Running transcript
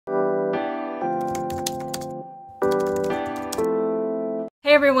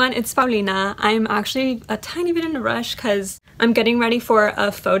Hey everyone, it's Paulina. I'm actually a tiny bit in a rush because I'm getting ready for a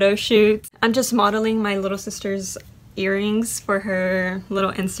photo shoot. I'm just modeling my little sister's earrings for her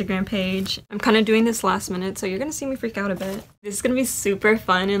little Instagram page. I'm kind of doing this last minute, so you're gonna see me freak out a bit. This is gonna be super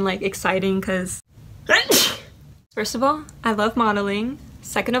fun and like exciting because first of all, I love modeling.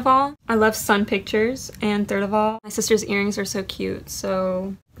 Second of all, I love sun pictures. And third of all, my sister's earrings are so cute.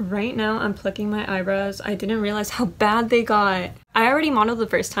 So right now I'm plucking my eyebrows. I didn't realize how bad they got. I already modeled the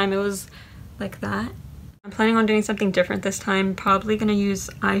first time. It was like that. I'm planning on doing something different this time. Probably gonna use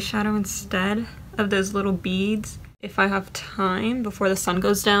eyeshadow instead of those little beads if I have time before the sun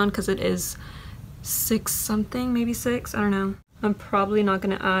goes down, because it is 6 something, maybe 6, I don't know. I'm probably not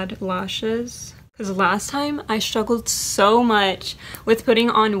gonna add lashes because last time I struggled so much with putting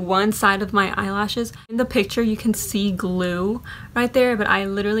on one side of my eyelashes. In the picture you can see glue right there, but I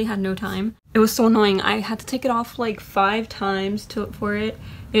literally had no time. It was so annoying. I had to take it off like 5 times for it.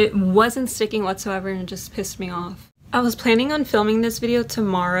 It wasn't sticking whatsoever and it just pissed me off. I was planning on filming this video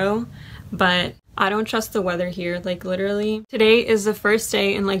tomorrow, but I don't trust the weather here. Like literally today is the first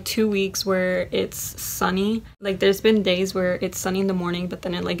day in like 2 weeks where it's sunny. Like there's been days where it's sunny in the morning, but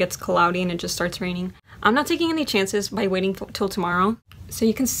then it like gets cloudy and it just starts raining. I'm not taking any chances by waiting till tomorrow. So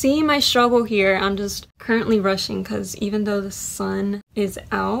you can see my struggle here. I'm just currently rushing because even though the sun is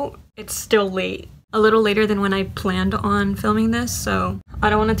out, it's still late. A little later than when I planned on filming this, so I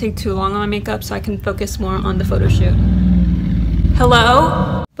don't want to take too long on my makeup so I can focus more on the photo shoot.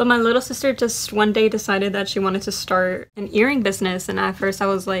 Hello? But my little sister just one day decided that she wanted to start an earring business, and at first I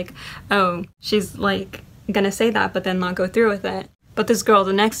was like, oh, she's like gonna say that but then not go through with it. But this girl,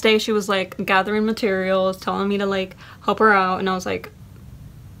 the next day she was like gathering materials, telling me to like help her out, and I was like,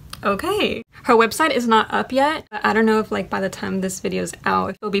 okay. Her website is not up yet. I don't know if like by the time this video is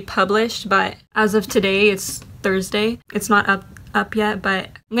out it'll be published, but as of today, it's Thursday, it's not up yet, but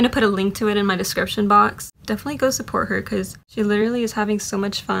I'm gonna put a link to it in my description box. Definitely go support her because she literally is having so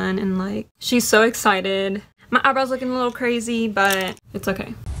much fun and like she's so excited. My eyebrows looking a little crazy, but it's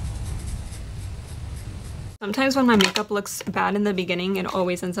okay. Sometimes when my makeup looks bad in the beginning, it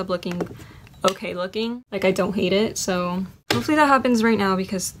always ends up looking okay looking. Like I don't hate it, so hopefully that happens right now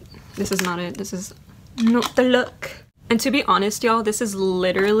because this is not it. This is not the look. And to be honest, y'all, this is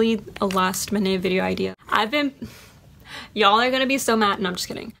literally a last minute video idea. Y'all are gonna be so mad. No, I'm just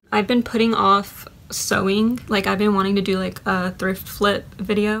kidding. I've been putting off sewing. Like I've been wanting to do like a thrift flip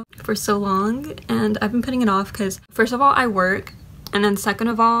video for so long, and I've been putting it off because first of all I work, and then second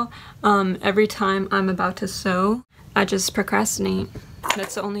of all every time I'm about to sew I just procrastinate.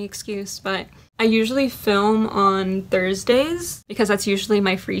 That's the only excuse. But I usually film on Thursdays because that's usually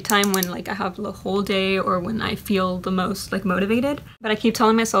my free time when like I have the whole day or when I feel the most like motivated. But I keep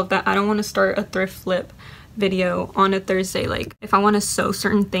telling myself that I don't want to start a thrift flip video on a Thursday. Like if I want to sew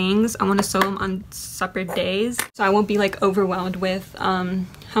certain things, I want to sew them on separate days so I won't be like overwhelmed with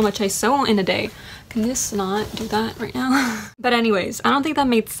how much I sew in a day. Can this not do that right now? But anyways, I don't think that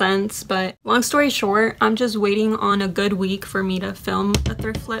made sense, but long story short, I'm just waiting on a good week for me to film a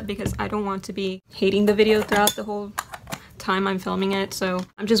thrift flip because I don't want to be hating the video throughout the whole time I'm filming it. So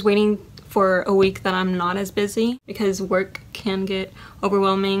I'm just waiting for a week that I'm not as busy because work can get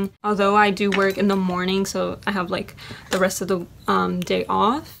overwhelming. Although I do work in the morning, so I have like the rest of the day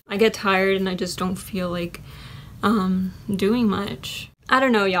off, I get tired and I just don't feel like doing much. I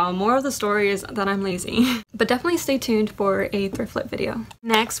don't know, y'all. More of the story is that I'm lazy. But definitely stay tuned for a thrift flip video.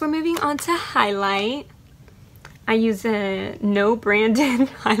 Next, we're moving on to highlight. I use a no branded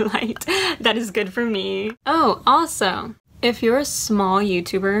highlight that is good for me. Oh, also, if you're a small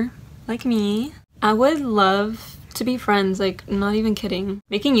YouTuber like me, I would love to be friends. Like, not even kidding.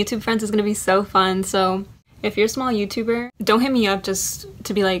 Making YouTube friends is gonna be so fun. So if you're a small YouTuber, don't hit me up just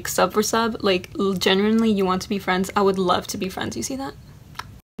to be like sub for sub. Like genuinely you want to be friends, I would love to be friends. You see that?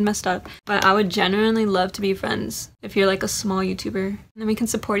 Messed up, but I would genuinely love to be friends if you're like a small YouTuber, and then we can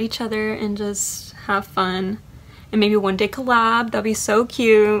support each other and just have fun and maybe one day collab. That'd be so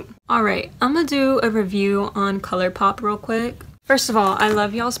cute. All right, I'm gonna do a review on ColourPop real quick. First of all, I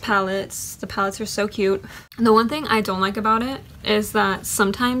love y'all's palettes. The palettes are so cute. The one thing I don't like about it is that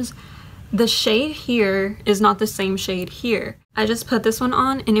sometimes the shade here is not the same shade here. I just put this one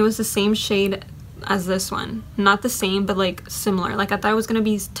on and it was the same shade as this one. Not the same, but like similar. Like I thought it was gonna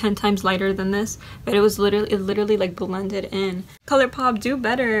be 10 times lighter than this, but it literally like blended in. ColourPop, do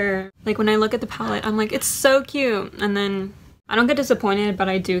better. Like when I look at the palette, I'm like, it's so cute. And then I don't get disappointed, but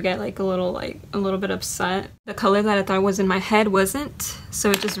I do get like a little bit upset. The color that I thought was in my head wasn't,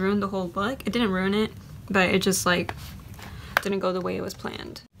 so it just ruined the whole look. It didn't ruin it, but it just like didn't go the way it was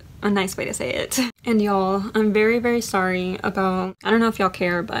planned. a nice way to say it. And y'all, I'm very, very sorry about, I don't know if y'all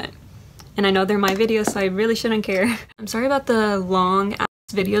care, but, and I know they're my videos, so I really shouldn't care. I'm sorry about the long ass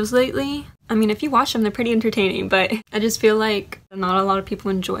videos lately. I mean, if you watch them, they're pretty entertaining, but I just feel like not a lot of people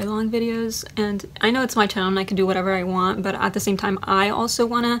enjoy long videos. And I know it's my channel and I can do whatever I want, but at the same time, I also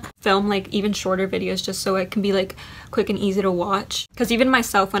want to film like even shorter videos just so it can be like quick and easy to watch. Because even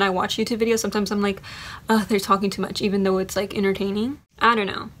myself, when I watch YouTube videos, sometimes I'm like, oh, they're talking too much, even though it's like entertaining. I don't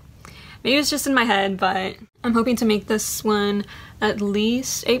know. Maybe it's just in my head, but I'm hoping to make this one at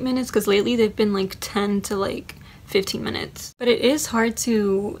least 8 minutes because lately they've been like 10 to like 15 minutes. But it is hard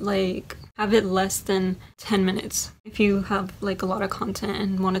to like have it less than 10 minutes if you have like a lot of content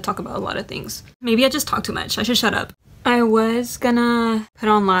and want to talk about a lot of things. Maybe I just talk too much. I should shut up. I was gonna put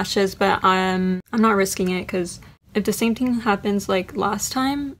on lashes, but I'm not risking it because if the same thing happens like last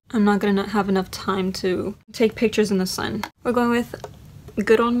time, I'm not gonna have enough time to take pictures in the sun. We're going with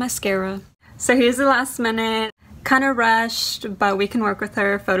good old mascara. So here's the last minute. Kind of rushed, but we can work with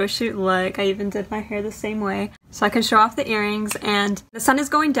her photo shoot look. I even did my hair the same way so I can show off the earrings, and the sun is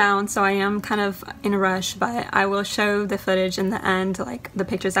going down, so I am kind of in a rush, but I will show the footage in the end, like the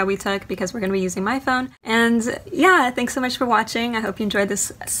pictures that we took, because we're going to be using my phone. And yeah, thanks so much for watching. I hope you enjoyed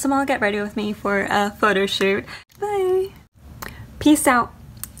this small get ready with me for a photo shoot. Bye. Peace out,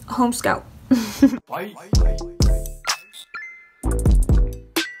 Home Scout. Bye.